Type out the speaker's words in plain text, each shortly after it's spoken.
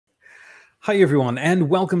Hi, everyone, and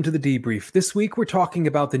welcome to the Debrief. This week, we're talking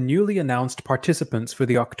about the newly announced participants for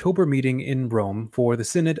the October meeting in Rome for the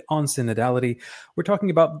Synod on Synodality. We're talking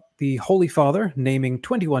about the Holy Father naming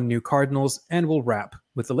 21 new cardinals, and we'll wrap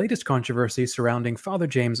with the latest controversy surrounding Father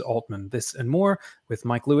James Altman. This and more with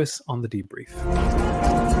Mike Lewis on the Debrief.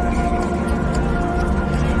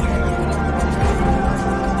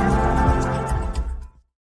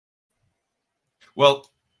 Well,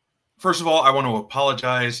 first of all, I want to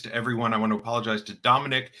apologize to everyone. I want to apologize to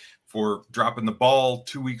Dominic for dropping the ball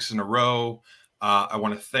 2 weeks in a row. I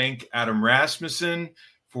want to thank Adam Rasmussen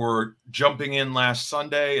for jumping in last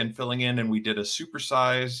Sunday and filling in, and we did a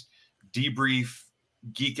supersized debrief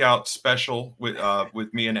geek out special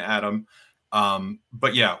with me and Adam.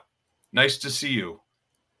 But yeah, nice to see you.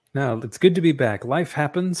 No, it's good to be back. Life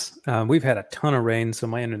happens. We've had a ton of rain, so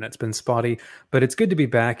my internet's been spotty, but it's good to be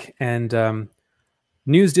back. And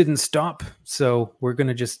news didn't stop, so we're going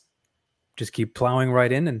to just keep plowing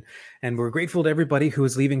right in. And we're grateful to everybody who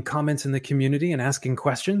is leaving comments in the community and asking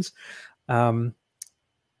questions. Yeah,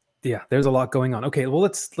 there's a lot going on. Okay, well,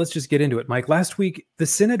 let's just get into it, Mike. Last week, the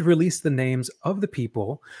Synod released the names of the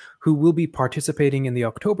people who will be participating in the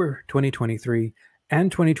October 2023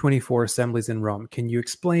 and 2024 assemblies in Rome. Can you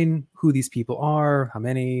explain who these people are, how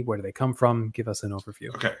many, where do they come from? Give us an overview.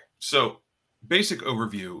 Okay, so basic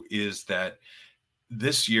overview is that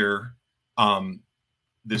this year,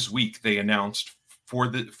 this week, they announced for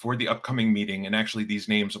the upcoming meeting, and actually these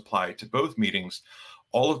names apply to both meetings,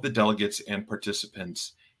 all of the delegates and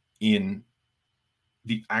participants in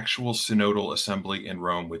the actual synodal assembly in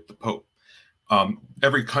Rome with the Pope.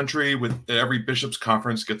 Every country with every bishops'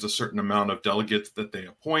 conference gets a certain amount of delegates that they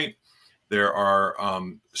appoint. There are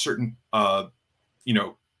certain, I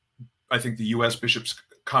think the U.S. Bishops'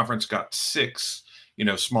 Conference got 6.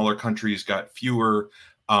 Smaller countries got fewer.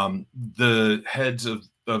 The heads of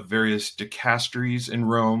various dicasteries in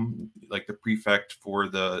Rome, like the prefect for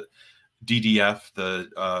the DDF, the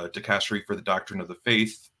dicastery for the doctrine of the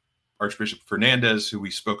faith, Archbishop Fernandez, who we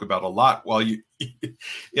spoke about a lot while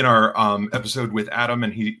in our episode with Adam,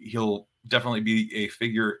 and he'll definitely be a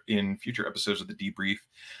figure in future episodes of the Debrief.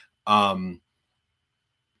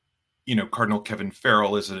 Cardinal Kevin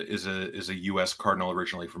Farrell is a U.S. cardinal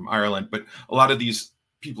originally from Ireland, but a lot of these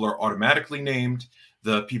people are automatically named,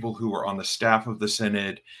 the people who are on the staff of the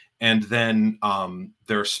Synod, and then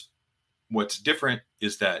there's what's different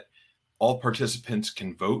is that all participants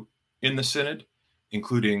can vote in the Synod,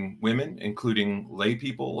 including women, including lay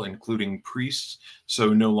people, including priests.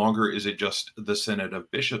 So no longer is it just the Synod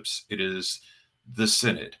of bishops, it is the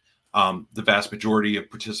Synod. The vast majority of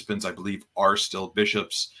participants, I believe, are still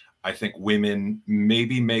bishops. I think women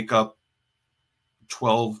maybe make up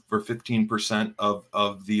 12 or 15%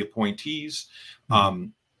 of the appointees.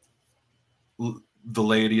 The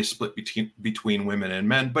laity is split between women and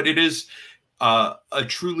men, but it is a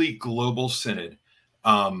truly global synod.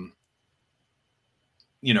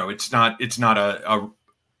 It's not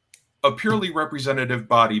a purely representative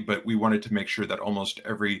body, but we wanted to make sure that almost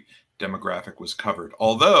every demographic was covered.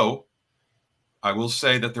 Although I will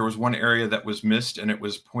say that there was one area that was missed, and it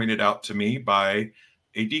was pointed out to me by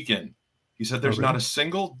a deacon. He said there's not a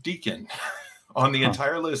single deacon on the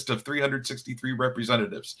entire list of 363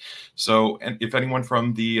 representatives. So, and if anyone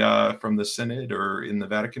from the Synod or in the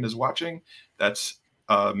Vatican is watching, that's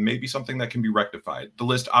maybe something that can be rectified. The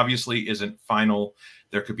list obviously isn't final.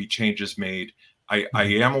 There could be changes made. I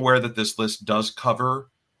am aware that this list does cover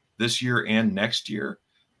this year and next year,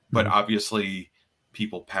 but obviously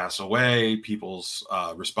people pass away, people's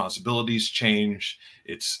responsibilities change.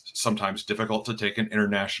 It's sometimes difficult to take an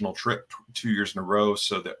international trip 2 years in a row,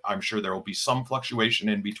 so that I'm sure there will be some fluctuation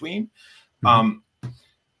in between.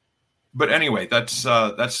 But anyway, that's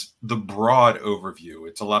the broad overview.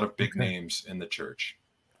 It's a lot of big names in the church.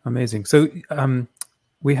 Amazing. So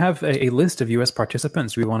we have a list of U.S.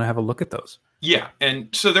 participants. Do we want to have a look at those? Yeah, and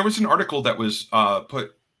so there was an article that was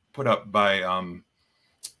put up by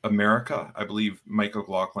America. I believe Mike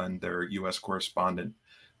O'Loughlin, their U.S. correspondent,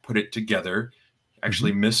 put it together.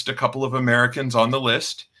 Actually missed a couple of Americans on the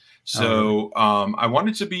list. So I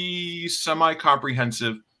wanted to be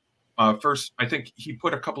semi-comprehensive. First, I think he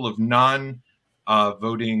put a couple of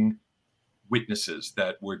non-voting witnesses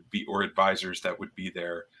that would be, or advisors that would be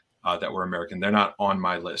there that were American. They're not on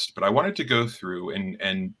my list, but I wanted to go through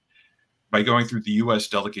and by going through the U.S.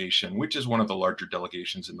 delegation, which is one of the larger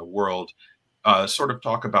delegations in the world, sort of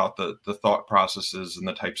talk about the thought processes and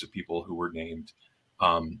the types of people who were named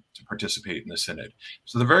to participate in the Synod.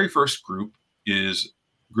 So the very first group is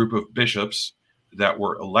a group of bishops that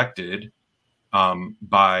were elected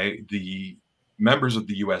by the members of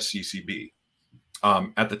the USCCB.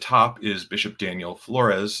 At the top is Bishop Daniel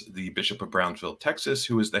Flores, the Bishop of Brownsville, Texas,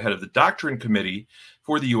 who is the head of the Doctrine Committee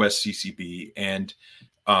for the USCCB. And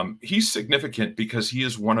he's significant because he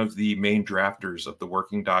is one of the main drafters of the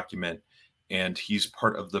working document, and he's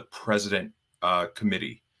part of the President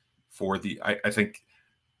Committee for the, I think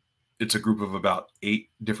it's a group of about 8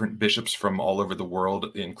 different bishops from all over the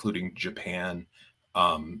world, including Japan.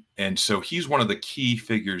 And so he's one of the key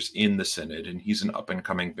figures in the Synod, and he's an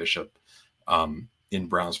up-and-coming bishop in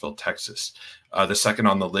Brownsville, Texas. The second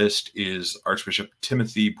on the list is Archbishop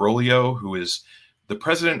Timothy Broglio, who is the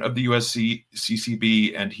president of the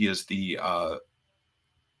USCCB, and he is the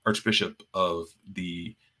Archbishop of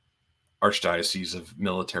the Archdiocese of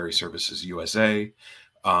Military Services USA.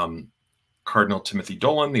 Cardinal Timothy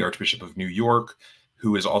Dolan, the Archbishop of New York,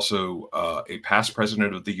 who is also a past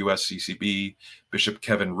president of the USCCB. Bishop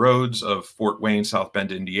Kevin Rhodes of Fort Wayne, South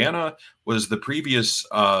Bend, Indiana, was the previous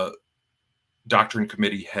Doctrine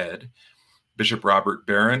Committee head. Bishop Robert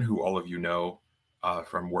Barron, who all of you know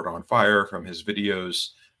from Word on Fire, from his videos,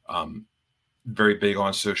 very big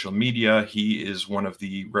on social media. He is one of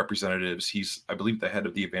the representatives. He's, I believe, the head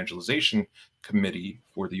of the Evangelization Committee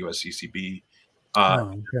for the USCCB.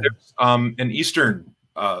 There's an Eastern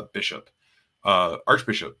bishop,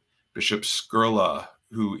 Archbishop, Bishop Skurla,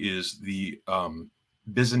 who is the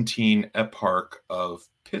Byzantine Eparch of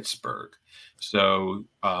Pittsburgh. So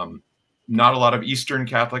not a lot of Eastern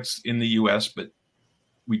Catholics in the U.S., but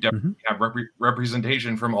we definitely have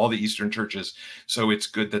representation from all the Eastern churches. So it's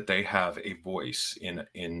good that they have a voice in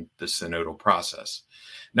the synodal process.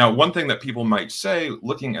 Now, one thing that people might say,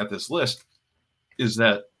 looking at this list, is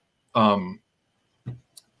that,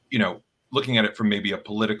 looking at it from maybe a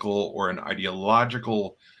political or an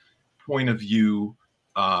ideological point of view,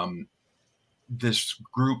 this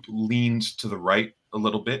group leans to the right a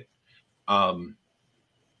little bit.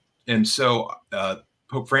 And so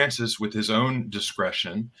Pope Francis, with his own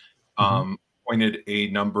discretion, appointed a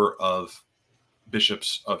number of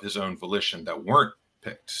bishops of his own volition that weren't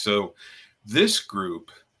picked. So this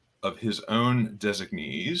group of his own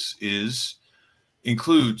designees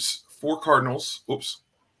includes 4 cardinals. Oops.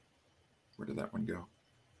 Where did that one go?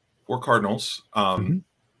 4 cardinals,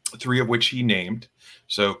 3 of which he named.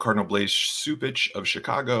 So Cardinal Blaise Cupich of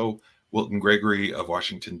Chicago, Wilton Gregory of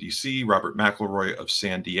Washington, D.C., Robert McElroy of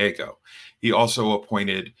San Diego. He also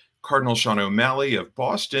appointed Cardinal Sean O'Malley of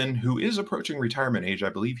Boston, who is approaching retirement age. I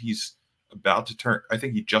believe he's about to turn, I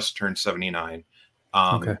think he just turned 79.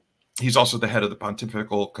 He's also the head of the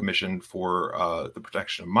Pontifical Commission for the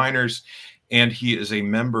Protection of Minors, and he is a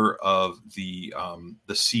member of the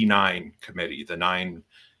C9 committee, the 9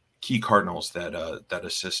 key cardinals that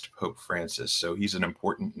assist Pope Francis. So he's an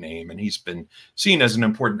important name, and he's been seen as an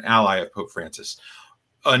important ally of Pope Francis.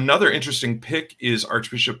 Another interesting pick is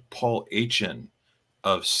Archbishop Paul Aitchen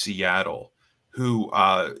of Seattle, who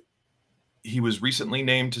he was recently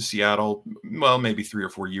named to Seattle, well, maybe 3 or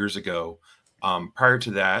 4 years ago. Prior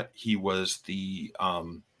to that, he was the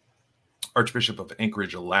Archbishop of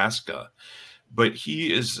Anchorage, Alaska. But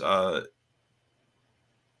he is, I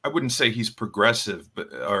wouldn't say he's progressive,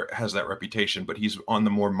 or has that reputation, but he's on the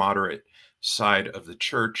more moderate side of the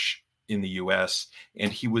church in the U.S.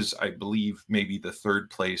 And he was, I believe, maybe the 3rd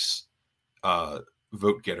place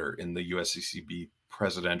vote getter in the USCCB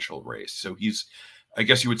presidential race. So he's, I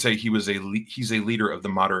guess you would say he's a leader of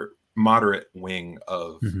the moderate wing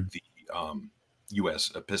of the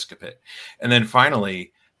U.S. episcopate. And then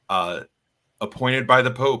finally, appointed by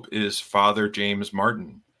the Pope is Father James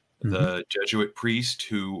Martin, the Jesuit priest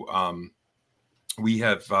who we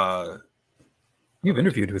have. You've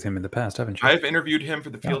interviewed with him in the past, haven't you? I've interviewed him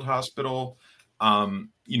for the field hospital.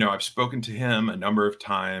 I've spoken to him a number of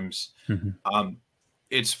times.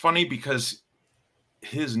 It's funny because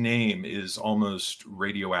his name is almost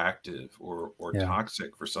radioactive or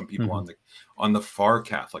toxic for some people on the far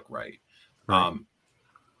Catholic right.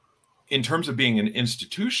 In terms of being an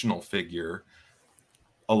institutional figure,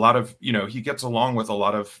 a lot of, he gets along with a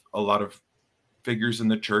lot of figures in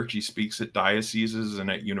the church. He speaks at dioceses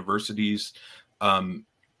and at universities.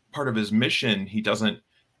 Part of his mission, he doesn't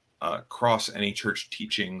cross any church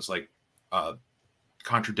teachings, like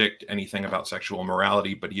contradict anything about sexual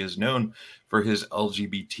morality, but he is known for his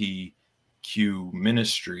LGBTQ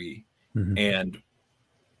ministry, and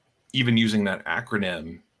even using that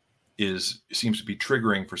acronym seems to be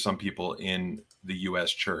triggering for some people in the U.S.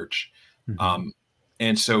 church.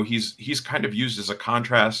 And so he's kind of used as a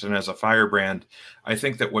contrast and as a firebrand. I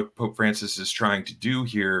think that what Pope Francis is trying to do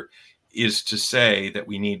here is to say that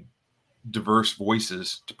we need diverse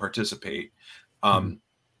voices to participate.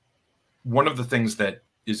 One of the things that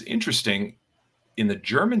is interesting in the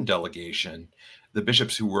German delegation, the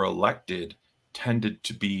bishops who were elected tended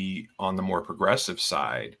to be on the more progressive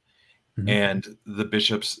side, and the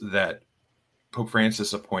bishops that Pope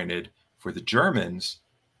Francis appointed for the Germans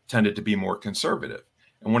tended to be more conservative.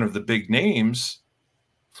 And one of the big names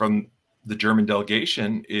from the German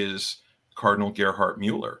delegation is Cardinal Gerhard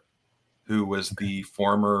Mueller, who was the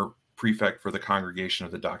former prefect for the Congregation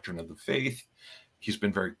of the Doctrine of the Faith. He's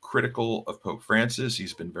been very critical of Pope Francis.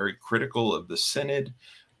 He's been very critical of the Synod.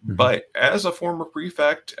 But as a former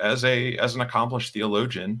prefect, as an accomplished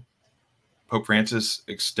theologian, Pope Francis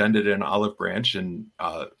extended an olive branch and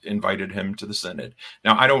invited him to the Synod.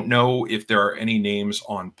 Now, I don't know if there are any names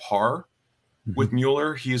on par with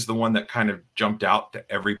Mueller. He's the one that kind of jumped out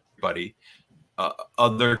to everybody.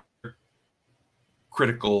 Other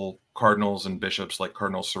critical cardinals and bishops like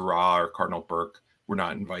Cardinal Sarah or Cardinal Burke were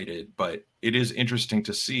not invited. But it is interesting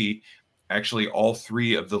to see actually all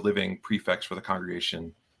three of the living prefects for the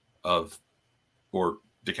Congregation of, or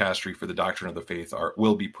Dicastery for the Doctrine of the Faith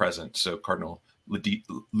will be present. So Cardinal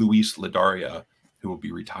Luis Ladaria, who will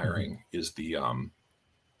be retiring, is the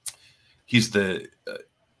he's the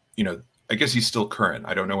I guess he's still current.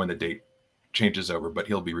 I don't know when the date changes over, but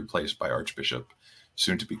he'll be replaced by Archbishop,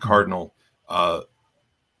 soon to be Cardinal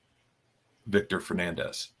Victor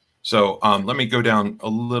Fernandez. So let me go down a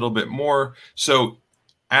little bit more. So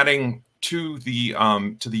adding to the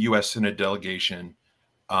U.S. Synod delegation.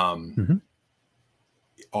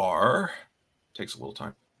 Takes a little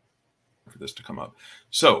time for this to come up.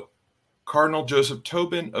 So Cardinal Joseph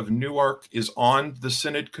Tobin of Newark is on the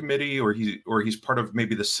Synod committee, or he's part of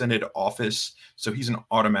maybe the Synod office. So he's an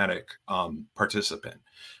automatic participant.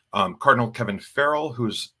 Cardinal Kevin Farrell, he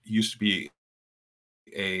used to be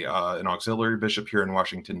an auxiliary bishop here in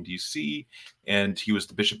Washington, D.C., and he was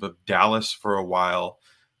the Bishop of Dallas for a while.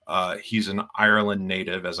 He's an Ireland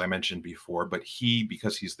native, as I mentioned before, but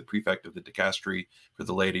because he's the prefect of the Dicastery for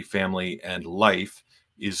the Laity, Family, and Life,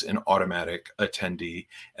 is an automatic attendee.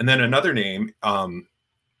 And then another name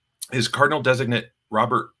is Cardinal Designate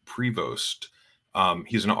Robert Prevost.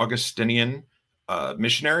 He's an Augustinian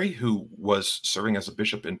missionary who was serving as a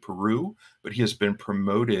bishop in Peru, but he has been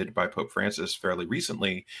promoted by Pope Francis fairly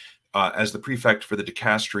recently as the prefect for the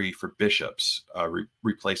Dicastery for Bishops,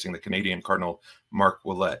 replacing the Canadian Cardinal Mark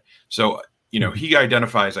Willett. So, he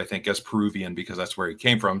identifies, I think, as Peruvian because that's where he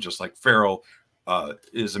came from, just like Farrell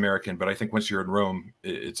is American. But I think once you're in Rome,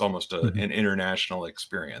 it's almost an international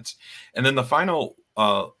experience. And then the final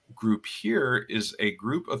group here is a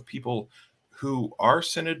group of people who are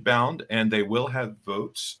Synod bound, and they will have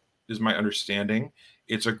votes, is my understanding.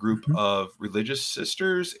 It's a group of religious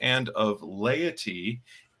sisters and of laity,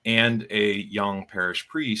 and a young parish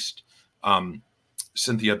priest.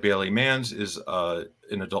 Cynthia Bailey-Mans is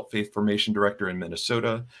an adult faith formation director in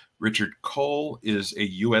Minnesota. Richard Cole is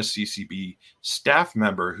a USCCB staff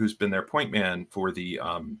member who's been their point man for the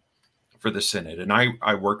Synod. And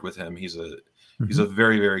I worked with him. He's a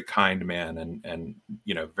very, very kind man and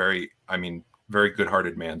very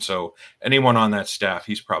good-hearted man. So anyone on that staff,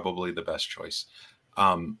 he's probably the best choice.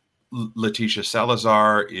 Leticia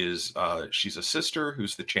Salazar she's a sister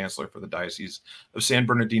who's the chancellor for the Diocese of San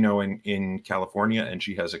Bernardino in California, and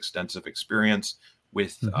she has extensive experience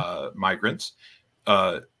with migrants.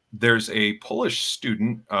 There's a Polish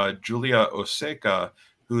student, Julia Oseka,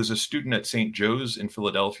 who is a student at St. Joe's in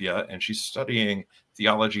Philadelphia, and she's studying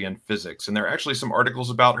theology and physics. And there are actually some articles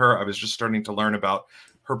about her. I was just starting to learn about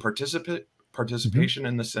her participation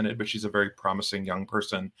in the Synod, but she's a very promising young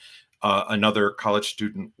person. Another college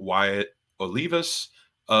student, Wyatt Olivas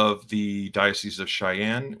of the Diocese of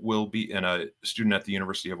Cheyenne, will be, and a student at the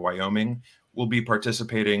University of Wyoming will be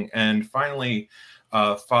participating. And finally,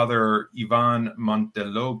 Father Ivan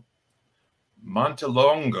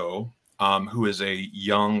Montelongo, who is a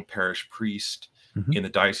young parish priest in the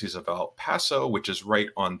Diocese of El Paso, which is right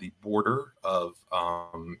on the border of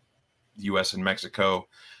U.S. and Mexico,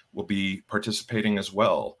 will be participating as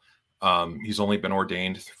well. He's only been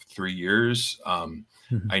ordained 3 years.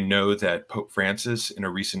 I know that Pope Francis, in a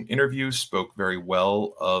recent interview, spoke very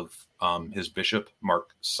well of his bishop, Mark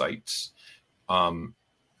Seitz.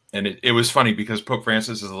 And it was funny because Pope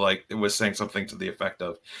Francis was saying something to the effect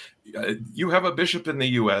of, you have a bishop in the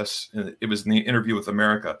U.S., and it was in the interview with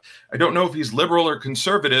America. I don't know if he's liberal or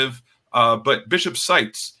conservative, but Bishop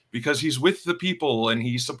Seitz, because he's with the people and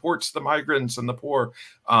he supports the migrants and the poor.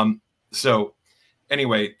 So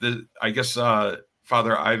anyway, I guess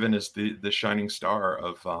Father Ivan is the shining star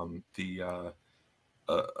of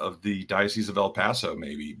the Diocese of El Paso,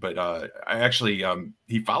 maybe. But I actually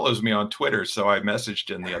he follows me on Twitter, so I messaged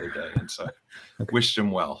him the other day and so wished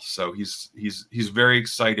him well. So he's very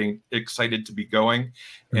excited to be going,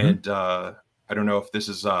 and I don't know if this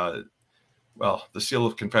is well, the seal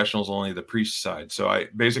of confessional is only the priest's side. So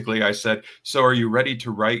I said, so are you ready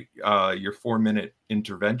to write your 4-minute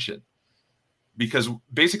intervention? Because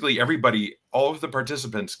basically everybody, all of the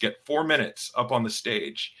participants get 4 minutes up on the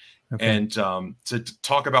stage and to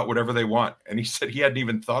talk about whatever they want. And he said he hadn't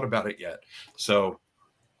even thought about it yet. So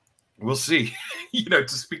we'll see, to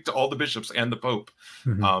speak to all the bishops and the Pope.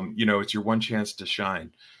 It's your one chance to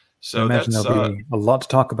shine. So I imagine there'll be a lot to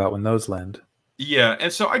talk about when those land. Yeah,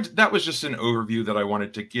 and so that was just an overview that I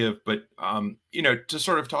wanted to give, but to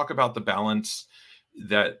sort of talk about the balance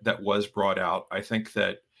that was brought out. I think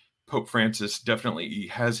that Pope Francis definitely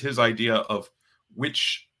has his idea of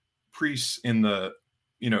which priests in the,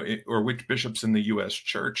 or which bishops in the U.S.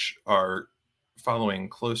 Church are following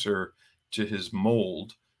closer to his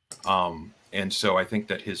mold, and so I think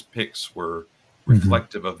that his picks were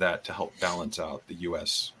reflective of that to help balance out the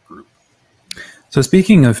U.S. group. So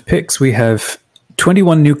speaking of picks, we have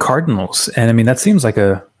 21 new cardinals. And I mean, that seems like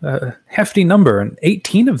a hefty number. And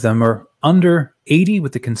 18 of them are under 80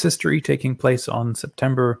 with the consistory taking place on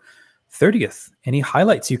September 30th. Any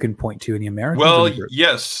highlights you can point to in the American group?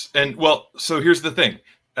 Yes. And so here's the thing.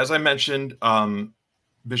 As I mentioned,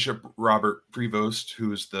 Bishop Robert Prevost,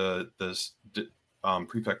 who's the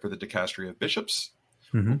prefect for the Dicastery of Bishops,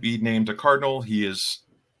 will be named a cardinal. He is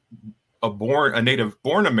a native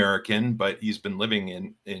born American, but he's been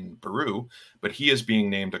living in Peru, but he is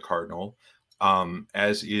being named a cardinal,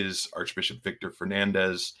 as is Archbishop Victor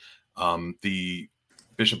Fernandez, the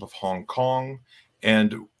Bishop of Hong Kong.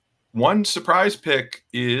 And one surprise pick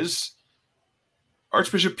is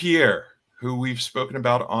Archbishop Pierre, who we've spoken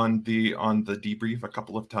about on the debrief a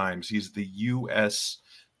couple of times. He's the U.S.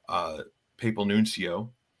 Papal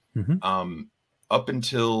Nuncio. Up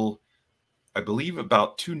until, I believe,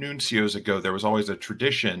 about 2 nuncios ago, there was always a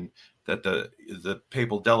tradition that the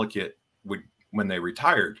papal delegate would, when they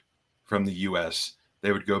retired from the U.S.,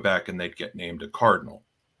 they would go back and they'd get named a cardinal.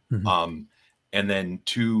 And then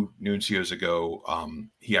 2 nuncios ago,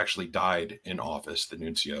 he actually died in office, the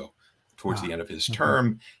nuncio, towards the end of his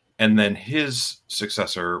term. And then his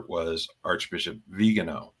successor was Archbishop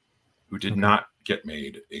Vigano, who did not get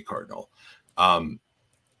made a cardinal.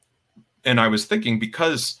 And I was thinking,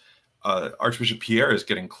 because Archbishop Pierre is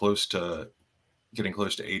getting close to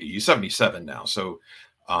 80. He's 77 now, so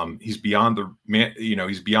he's beyond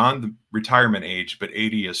the retirement age. But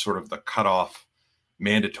 80 is sort of the cutoff,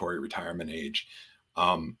 mandatory retirement age.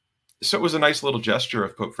 So it was a nice little gesture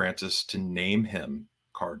of Pope Francis to name him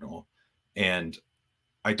cardinal, and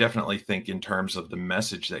I definitely think, in terms of the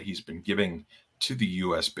message that he's been giving to the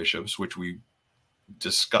U.S. bishops, which we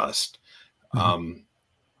discussed, I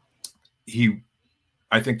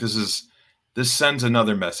think this sends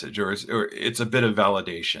another message, or it's a bit of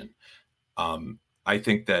validation. I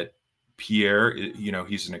think that Pierre,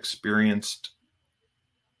 he's an experienced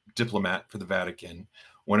diplomat for the Vatican.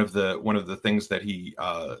 One of the things that he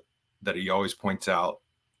always points out,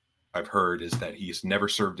 I've heard, is that he's never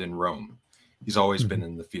served in Rome. He's always been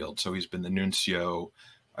in the field. So he's been the nuncio,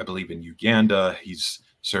 I believe, in Uganda. He's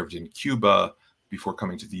served in Cuba. Before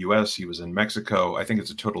coming to the U.S., he was in Mexico. I think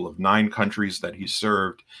it's a total of 9 countries that he's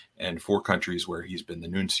served, and 4 countries where he's been the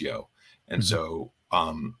nuncio. And so,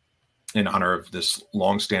 in honor of this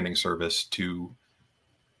longstanding service to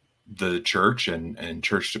the church and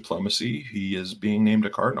church diplomacy, he is being named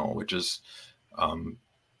a cardinal, which is, to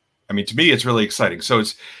me, it's really exciting. So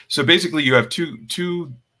basically you have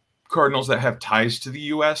two cardinals that have ties to the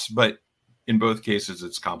U.S., but in both cases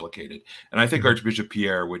it's complicated. And I think Archbishop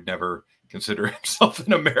Pierre would never consider himself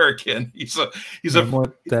an American. He's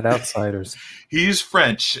more that outsiders. He's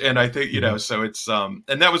French, and I think so it's and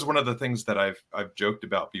that was one of the things that I've joked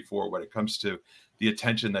about before when it comes to the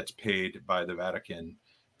attention that's paid by the Vatican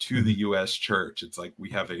to the U.S. Church. It's like we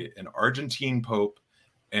have an Argentine Pope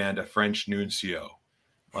and a French nuncio.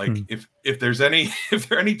 Like if there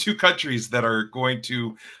are any 2 countries that are going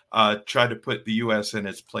to try to put the U.S. in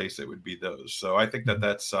its place, it would be those. So I think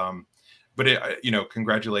that's but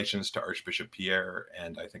congratulations to Archbishop Pierre,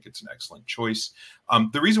 and I think it's an excellent choice.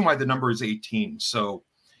 The reason why the number is 18, so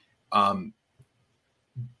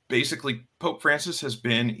basically Pope Francis has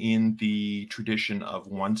been in the tradition of,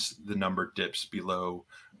 once the number dips below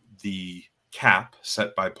the cap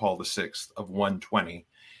set by Paul VI of 120,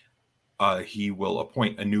 he will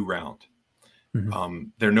appoint a new round.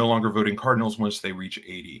 They're no longer voting cardinals once they reach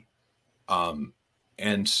 80.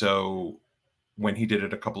 And so when he did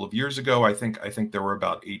it a couple of years ago, I think there were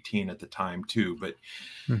about 18 at the time too. But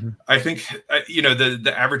I think,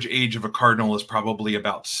 the average age of a cardinal is probably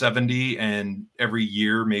about 70, and every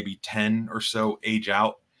year, maybe 10 or so age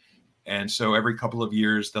out. And so every couple of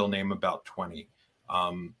years, they'll name about 20.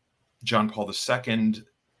 John Paul II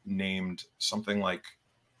named something like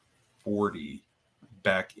 40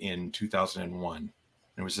 back in 2001.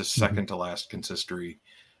 It was his second to last consistory.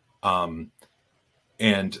 And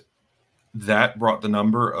that brought the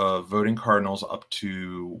number of voting cardinals up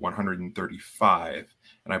to 135.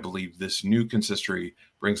 And I believe this new consistory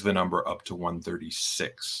brings the number up to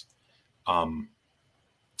 136.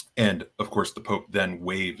 And of course, the Pope then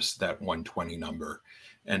waives that 120 number.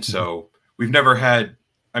 And so we've never had,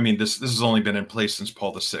 I mean, this has only been in place since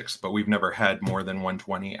Paul VI, but we've never had more than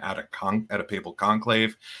 120 at a papal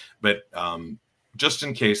conclave. But just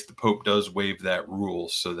in case, the Pope does waive that rule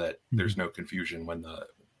so that there's no confusion when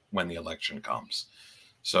the election comes.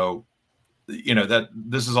 So, you know, that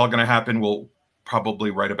this is all going to happen. We'll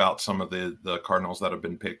probably write about some of the cardinals that have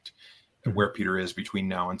been picked, where Peter is between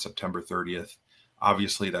now and September 30th.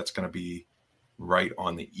 Obviously, that's going to be right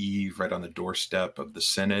on the eve, right on the doorstep of the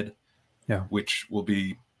Synod, which will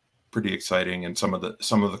be pretty exciting. And some of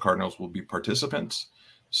the cardinals will be participants.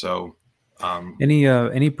 So,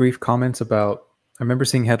 any brief comments about? I remember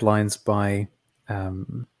seeing headlines by, I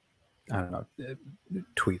don't know,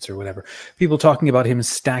 tweets or whatever, people talking about him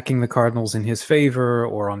stacking the cardinals in his favor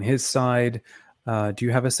or on his side. Do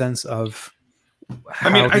you have a sense of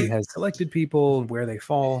how he has selected people, where they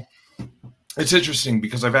fall? It's interesting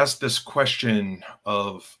because I've asked this question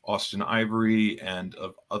of Austin Ivory and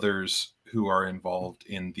of others who are involved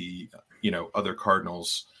in the, you know, other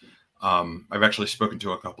cardinals. I've actually spoken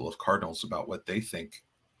to a couple of cardinals about what they think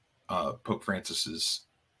Pope Francis's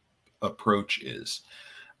approach is.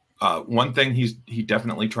 One thing he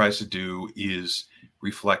definitely tries to do is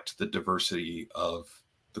reflect the diversity of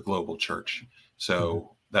the global church.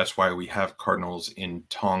 So that's why we have cardinals in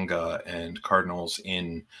Tonga and cardinals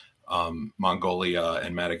in Mongolia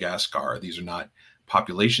and Madagascar. These are not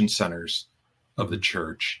population centers of the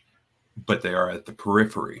church, but they are at the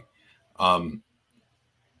periphery.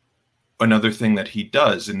 Another thing that he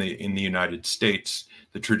does in the United States,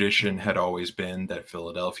 the tradition had always been that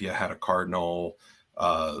Philadelphia had a cardinal,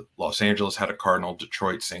 Los Angeles had a cardinal,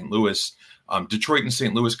 Detroit, St. Louis. Detroit and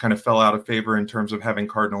St. Louis kind of fell out of favor in terms of having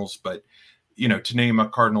cardinals, but you know, to name a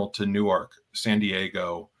cardinal to Newark, San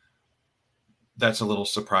Diego, that's a little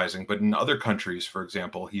surprising. But in other countries, for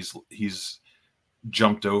example, he's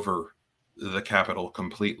jumped over the capital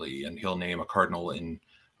completely, and he'll name a cardinal in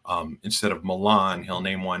instead of Milan, he'll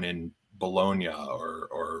name one in Bologna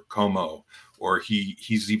or Como, or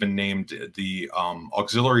he's even named the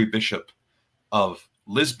auxiliary bishop of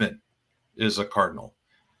Lisbon is a cardinal.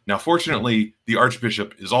 Now, fortunately, the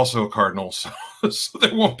archbishop is also a cardinal, so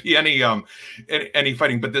there won't be any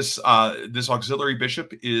fighting. But this auxiliary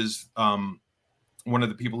bishop is one of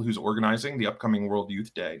the people who's organizing the upcoming World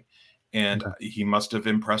Youth Day, and he must have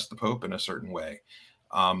impressed the Pope in a certain way.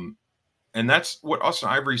 And that's what Austin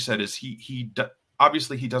Ivory said is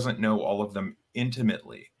obviously he doesn't know all of them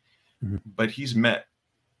intimately, but he's met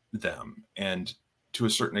them, and to a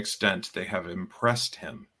certain extent they have impressed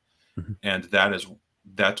him, and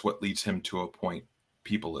that's what leads him to appoint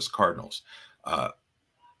people as cardinals.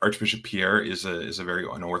 Archbishop Pierre is a very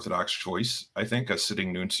unorthodox choice, I think, a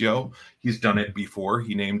sitting nuncio. He's done it before.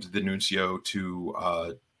 He named the nuncio to,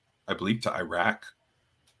 I believe, to Iraq,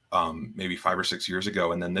 maybe 5 or 6 years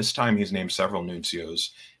ago. And then this time he's named several nuncios,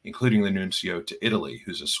 including the nuncio to Italy,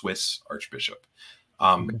 who's a Swiss archbishop.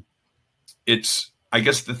 I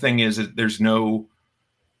guess the thing is that there's no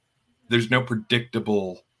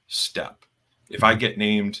predictable step. If I get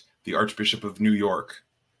named the Archbishop of New York,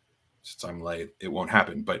 since I'm late, it won't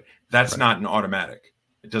happen. But that's not an automatic.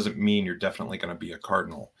 It doesn't mean you're definitely going to be a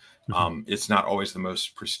cardinal. It's not always the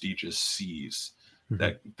most prestigious sees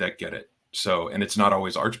that get it. So, and it's not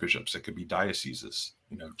always archbishops. It could be dioceses,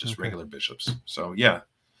 you know, just regular bishops. So, yeah.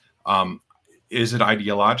 Is it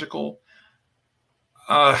ideological?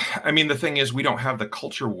 I mean, the thing is, we don't have the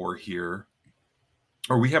culture war here.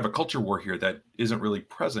 Or we have a culture war here that isn't really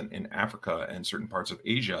present in Africa and certain parts of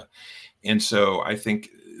Asia. And so I think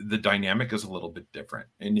the dynamic is a little bit different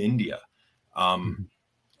in India.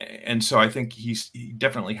 And so I think he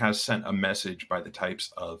definitely has sent a message by the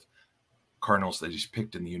types of cardinals that he's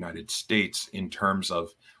picked in the United States in terms of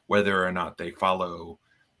whether or not they follow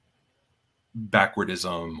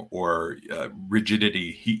backwardism or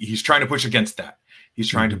rigidity. He's trying to push against that. He's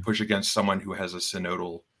trying to push against someone who has a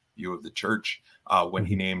synodal view of the church. When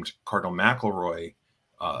he named Cardinal McElroy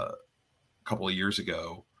a couple of years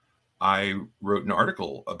ago, I wrote an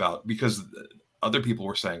article about, because other people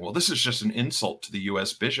were saying, well, this is just an insult to the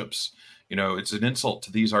U.S. bishops. You know, it's an insult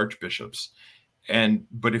to these archbishops.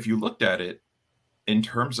 But if you looked at it in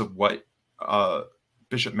terms of what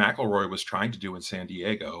Bishop McElroy was trying to do in San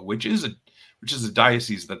Diego, which is a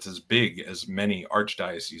diocese that's as big as many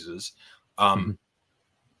archdioceses.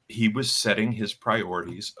 He was setting his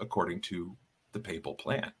priorities according to the papal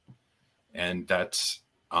plan, and that's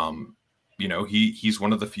he's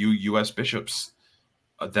one of the few U.S. bishops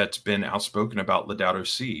that's been outspoken about Laudato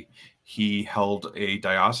Si. He held a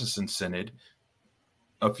diocesan synod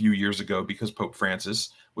a few years ago because Pope Francis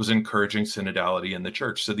was encouraging synodality in the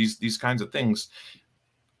church. So these kinds of things,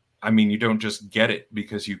 I mean, you don't just get it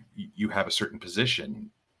because you have a certain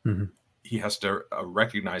position. He has to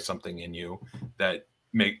recognize something in you that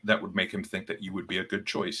would make him think that you would be a good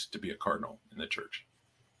choice to be a cardinal in the church.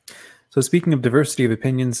 So speaking of diversity of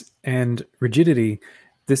opinions and rigidity,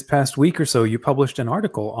 this past week or so, you published an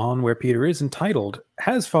article on Where Peter Is entitled,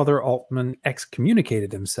 "Has Father Altman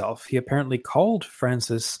Excommunicated Himself?" He apparently called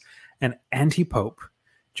Francis an anti-pope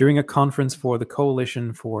during a conference for the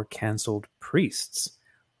Coalition for Cancelled Priests.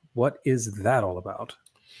 What is that all about?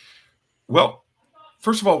 Well,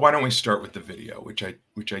 first of all, why don't we start with the video, which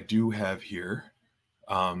I do have here.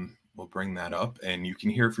 We'll bring that up and you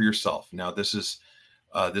can hear it for yourself. Now, this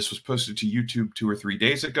was posted to YouTube 2 or 3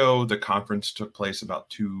 days ago. The conference took place about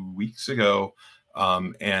 2 weeks ago.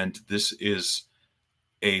 And this is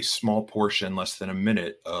a small portion, less than a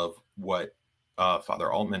minute, of what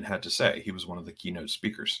Father Altman had to say. He was one of the keynote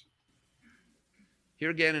speakers. Here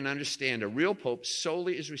again, and understand, a real pope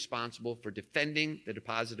solely is responsible for defending the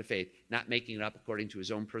deposit of faith, not making it up according to his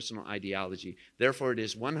own personal ideology. Therefore, it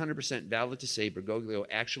is 100% valid to say Bergoglio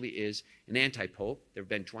actually is an anti-pope. There have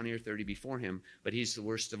been 20 or 30 before him, but he's the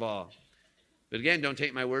worst of all. But again, don't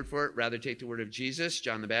take my word for it. Rather take the word of Jesus,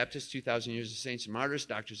 John the Baptist, 2,000 years of saints and martyrs,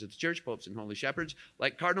 doctors of the church, popes and holy shepherds,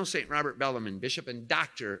 like Cardinal St. Robert Bellarmine, bishop and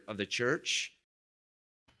doctor of the church.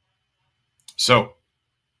 So,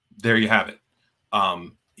 there you have it.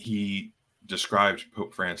 He described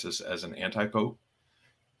Pope Francis as an anti-pope.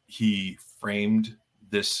 He framed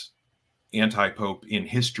this anti-pope in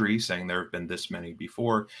history, saying there have been this many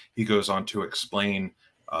before. He goes on to explain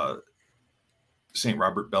St.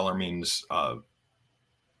 Robert Bellarmine's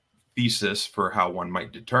thesis for how one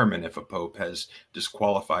might determine if a pope has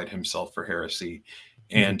disqualified himself for heresy.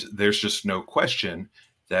 And there's just no question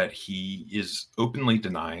that he is openly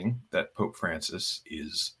denying that Pope Francis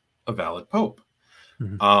is a valid pope.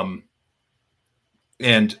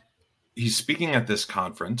 And he's speaking at this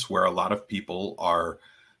conference where a lot of people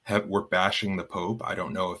were bashing the Pope. I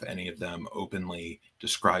don't know if any of them openly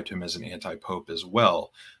described him as an anti-pope as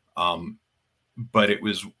well. But it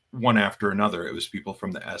was one after another. It was people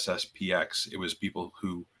from the SSPX. It was people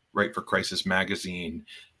who write for Crisis Magazine.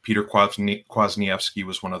 Peter Kwasniewski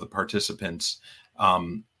was one of the participants.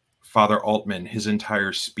 Father Altman, his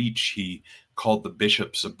entire speech, he called the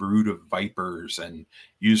bishops a brood of vipers and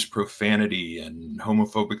used profanity and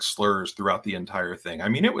homophobic slurs throughout the entire thing. I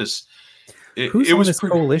mean, who's on this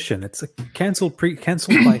coalition? It's a canceled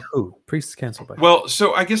by who? Priests canceled by who? Well,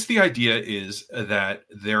 so I guess the idea is that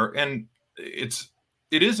it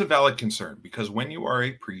is a valid concern, because when you are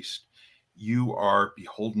a priest, you are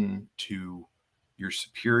beholden to your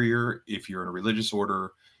superior. If you're in a religious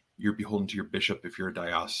order, you're beholden to your bishop if you're a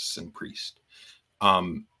diocesan priest.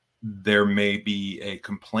 There may be a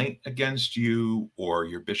complaint against you, or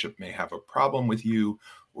your bishop may have a problem with you,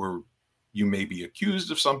 or you may be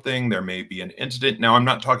accused of something. There may be an incident. Now, I'm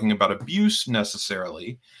not talking about abuse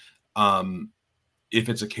necessarily. If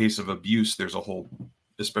it's a case of abuse, there's a whole,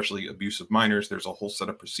 especially abuse of minors, there's a whole set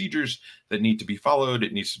of procedures that need to be followed.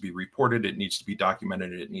 It needs to be reported. It needs to be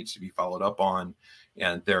documented. It needs to be followed up on.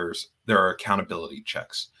 And there are accountability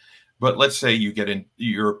checks. But let's say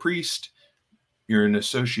you're a priest, you're an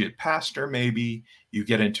associate pastor, maybe you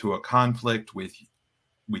get into a conflict with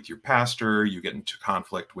your pastor, you get into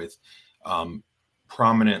conflict with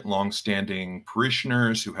prominent, longstanding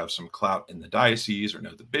parishioners who have some clout in the diocese or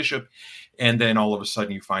know the bishop, and then all of a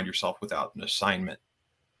sudden you find yourself without an assignment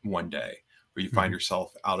one day, or you find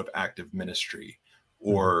yourself out of active ministry,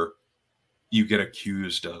 or you get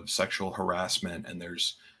accused of sexual harassment, and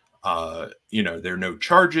there's there are no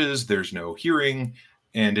charges, there's no hearing,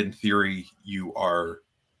 and in theory you are,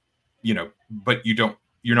 but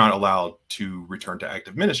you're not allowed to return to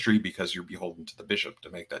active ministry because you're beholden to the bishop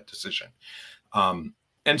to make that decision.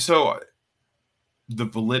 And so the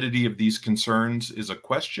validity of these concerns is a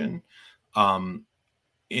question.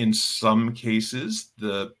 In some cases,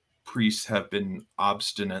 the priests have been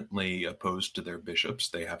obstinately opposed to their bishops.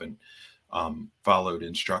 They haven't followed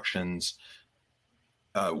instructions.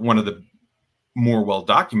 One of the more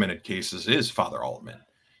well-documented cases is Father Altman.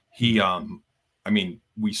 He,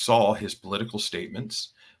 we saw his political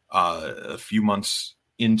statements a few months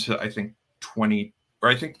into, I think, or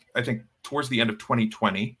I think towards the end of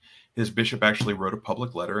 2020, his bishop actually wrote a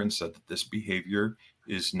public letter and said that this behavior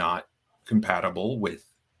is not compatible with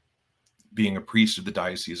being a priest of the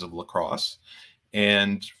Diocese of La Crosse.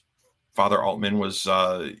 And Father Altman was,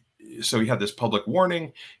 so he had this public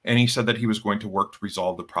warning, and he said that he was going to work to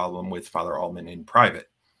resolve the problem with Father Altman in private.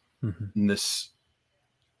 And this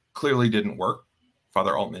clearly didn't work.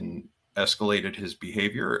 Father Altman escalated his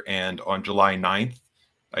behavior, and on July 9th,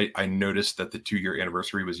 I noticed that the 2-year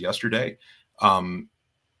anniversary was yesterday.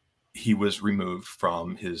 He was removed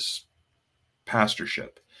from his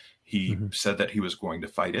pastorship. He said that he was going to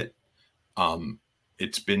fight it.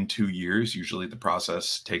 It's been 2 years. Usually the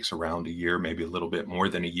process takes around a year, maybe a little bit more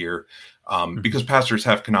than a year, because pastors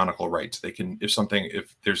have canonical rights. They can,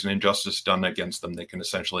 if there's an injustice done against them, they can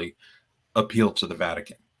essentially appeal to the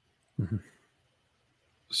Vatican.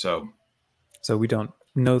 So we don't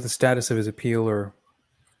know the status of his appeal, or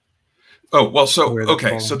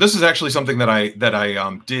okay. So this is actually something that I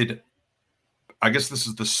did. I guess this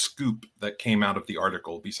is the scoop that came out of the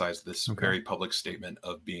article, besides this very public statement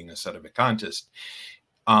of being a Sedevacantist.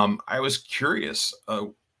 I was curious,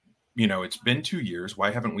 it's been 2 years. Why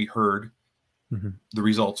haven't we heard the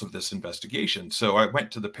results of this investigation? So I went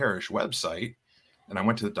to the parish website, and I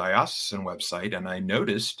went to the diocesan website, and I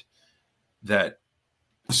noticed that,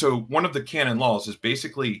 so one of the canon laws is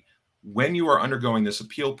basically when you are undergoing this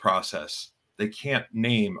appeal process, they can't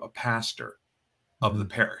name a pastor of the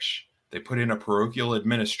parish. They put in a parochial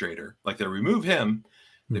administrator, like they remove him.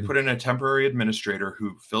 They put in a temporary administrator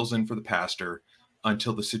who fills in for the pastor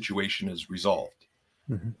until the situation is resolved.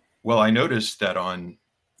 Well, I noticed that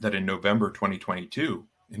in November 2022,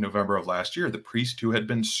 in November of last year, the priest who had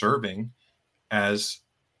been serving as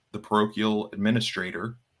the parochial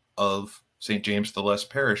administrator of St. James the Less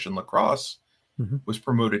Parish in La Crosse was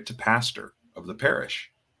promoted to pastor of the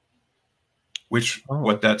parish. Which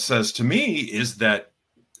what that says to me is that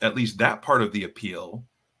at least that part of the appeal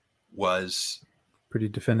was pretty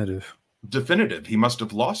definitive. He must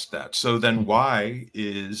have lost that. So then why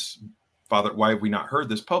have we not heard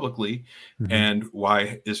this publicly? And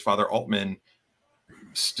why is Father Altman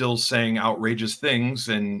still saying outrageous things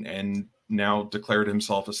and now declared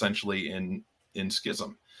himself essentially in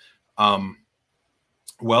schism?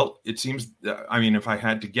 Well, it seems, if I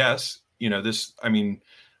had to guess,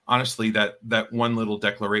 honestly, that one little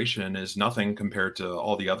declaration is nothing compared to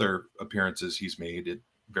all the other appearances he's made at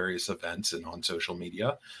various events and on social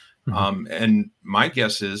media. And my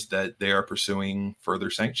guess is that they are pursuing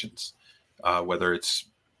further sanctions, whether it's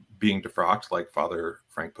being defrocked like Father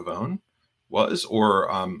Frank Pavone was,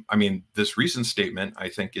 or, this recent statement, I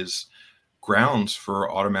think, is grounds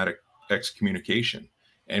for automatic excommunication.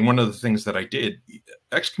 And one of the things that I did,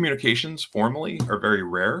 excommunications formally are very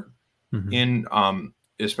rare in,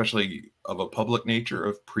 especially of a public nature,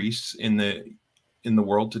 of priests in the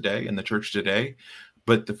world today, in the church today.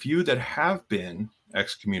 But the few that have been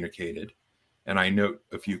excommunicated, and I note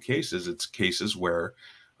a few cases, it's cases where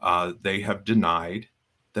they have denied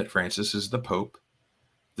that Francis is the Pope,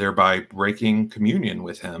 thereby breaking communion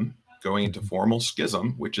with him, going into formal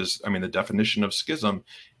schism, which is, the definition of schism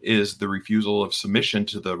is the refusal of submission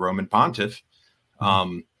to the Roman pontiff.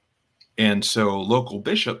 And so local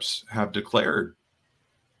bishops have declared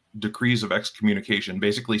decrees of excommunication,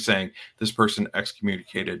 basically saying this person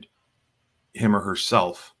excommunicated him or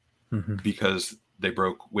herself because they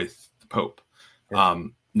broke with the Pope.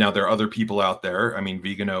 Now, there are other people out there.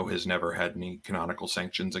 Vigano has never had any canonical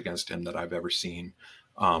sanctions against him that I've ever seen.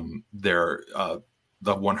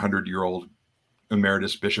 The 100-year-old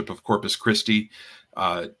emeritus bishop of Corpus Christi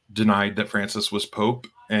denied that Francis was Pope,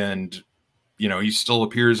 and he still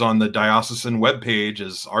appears on the diocesan webpage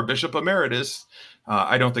as our bishop emeritus.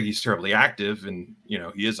 I don't think he's terribly active, and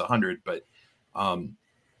he is 100, but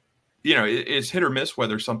it's hit or miss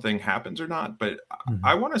whether something happens or not. But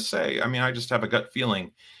I want to say, I just have a gut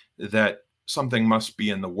feeling that something must be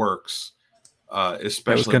in the works.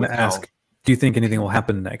 Especially, I was going to ask, do you think anything will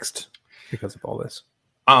happen next because of all this?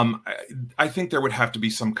 I think there would have to be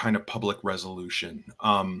some kind of public resolution.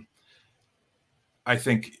 I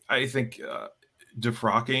think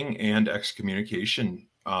defrocking and excommunication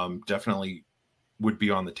definitely would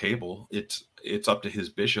be on the table. It's up to his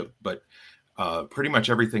bishop, but pretty much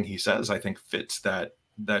everything he says, I think, fits that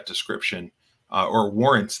description or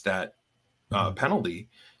warrants that penalty.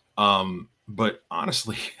 But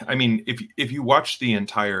honestly, if you watch the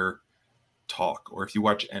entire talk, or if you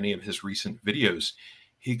watch any of his recent videos,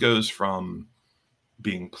 he goes from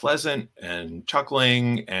being pleasant and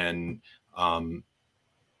chuckling and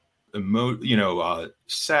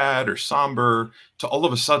sad or somber, to all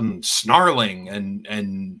of a sudden snarling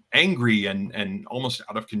and angry and almost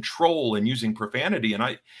out of control and using profanity. And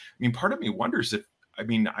I mean, part of me wonders if,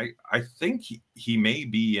 I think he may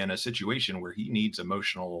be in a situation where he needs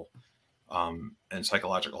emotional and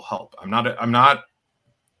psychological help. I'm not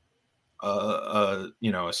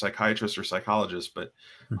a psychiatrist or psychologist, but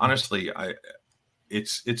honestly,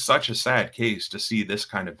 it's such a sad case to see this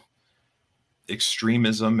kind of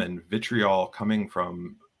extremism and vitriol coming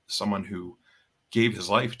from someone who gave his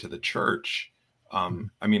life to the church.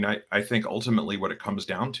 I think ultimately what it comes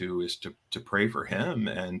down to is to pray for him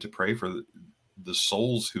and to pray for the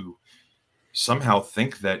souls who somehow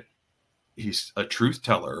think that he's a truth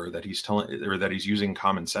teller, or that he's using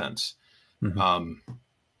common sense.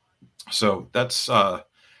 So that's I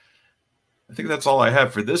think that's all I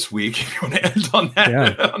have for this week. If you want to end on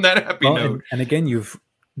that, on that happy note. And again, you've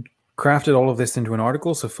crafted all of this into an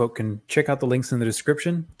article, so folk can check out the links in the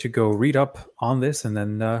description to go read up on this. And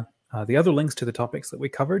then the other links to the topics that we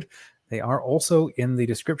covered, they are also in the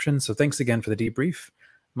description. So thanks again for the debrief,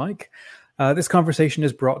 Mike. This conversation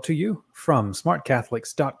is brought to you from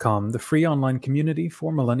smartcatholics.com, the free online community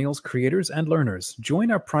for millennials, creators, and learners. Join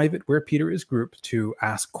our private Where Peter Is group to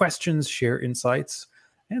ask questions, share insights,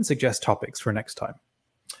 and suggest topics for next time.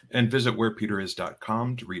 And visit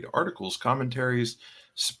wherepeteris.com to read articles, commentaries,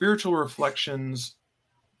 spiritual reflections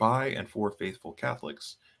by and for faithful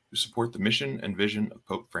Catholics who support the mission and vision of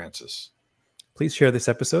Pope Francis. Please share this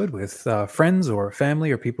episode with friends or family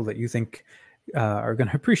or people that you think are going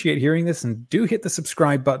to appreciate hearing this, and do hit the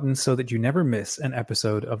subscribe button so that you never miss an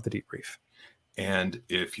episode of the Debrief. And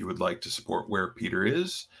if you would like to support Where Peter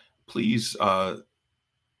Is, please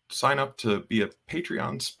sign up to be a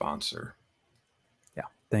Patreon sponsor. Yeah,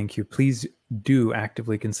 thank you. Please do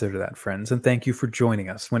actively consider that, friends. And thank you for joining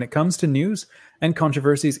us. When it comes to news and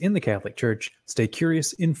controversies in the Catholic Church, stay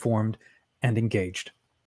curious, informed, and engaged.